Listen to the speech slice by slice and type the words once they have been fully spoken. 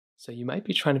So you might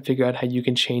be trying to figure out how you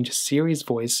can change Siri's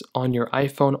voice on your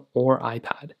iPhone or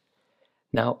iPad.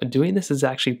 Now, doing this is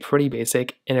actually pretty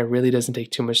basic and it really doesn't take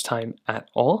too much time at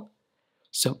all.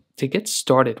 So to get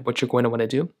started, what you're going to want to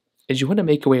do is you want to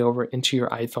make your way over into your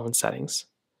iPhone settings.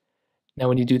 Now,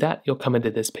 when you do that, you'll come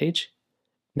into this page.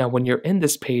 Now, when you're in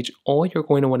this page, all you're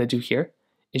going to want to do here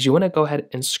is you want to go ahead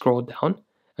and scroll down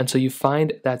until you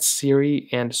find that Siri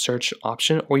and search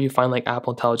option, or you find like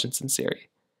Apple Intelligence and Siri.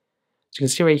 So you can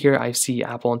see right here, I see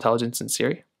Apple Intelligence and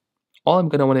Siri. All I'm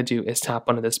going to want to do is tap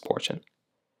onto this portion.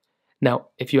 Now,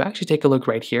 if you actually take a look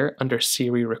right here under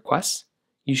Siri requests,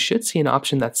 you should see an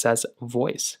option that says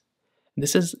voice.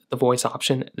 This is the voice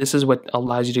option. This is what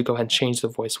allows you to go ahead and change the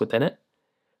voice within it.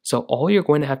 So all you're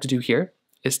going to have to do here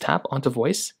is tap onto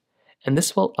voice, and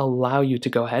this will allow you to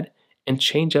go ahead and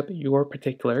change up your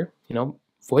particular,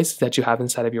 voices that you have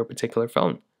inside of your particular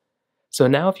phone. So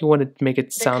now if you want to make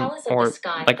it sound or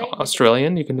like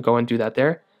Australian, you can go and do that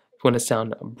there. If you want to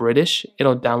sound British,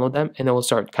 it'll download them and it will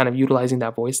start kind of utilizing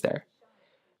that voice there.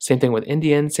 Same thing with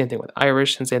Indian, same thing with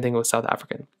Irish, and same thing with South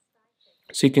African.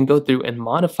 So you can go through and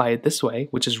modify it this way,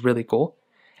 which is really cool.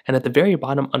 And at the very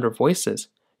bottom under voices,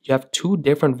 you have two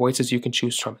different voices you can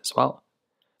choose from as well.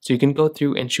 So you can go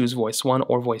through and choose voice 1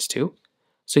 or voice 2.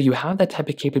 So you have that type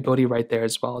of capability right there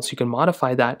as well. So you can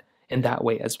modify that in that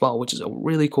way as well, which is a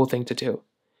really cool thing to do.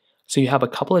 So you have a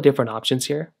couple of different options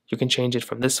here. You can change it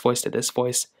from this voice to this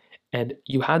voice, and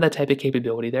you have that type of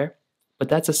capability there, but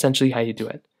that's essentially how you do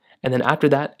it. And then after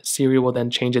that, Siri will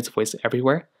then change its voice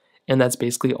everywhere, and that's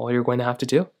basically all you're going to have to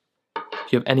do.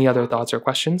 If you have any other thoughts or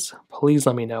questions, please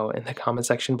let me know in the comment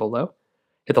section below.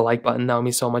 Hit the like button, that would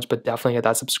mean so much, but definitely hit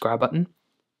that subscribe button.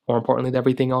 More importantly than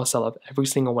everything else, I love every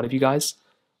single one of you guys.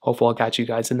 Hopefully I'll catch you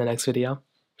guys in the next video.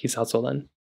 Peace out till then.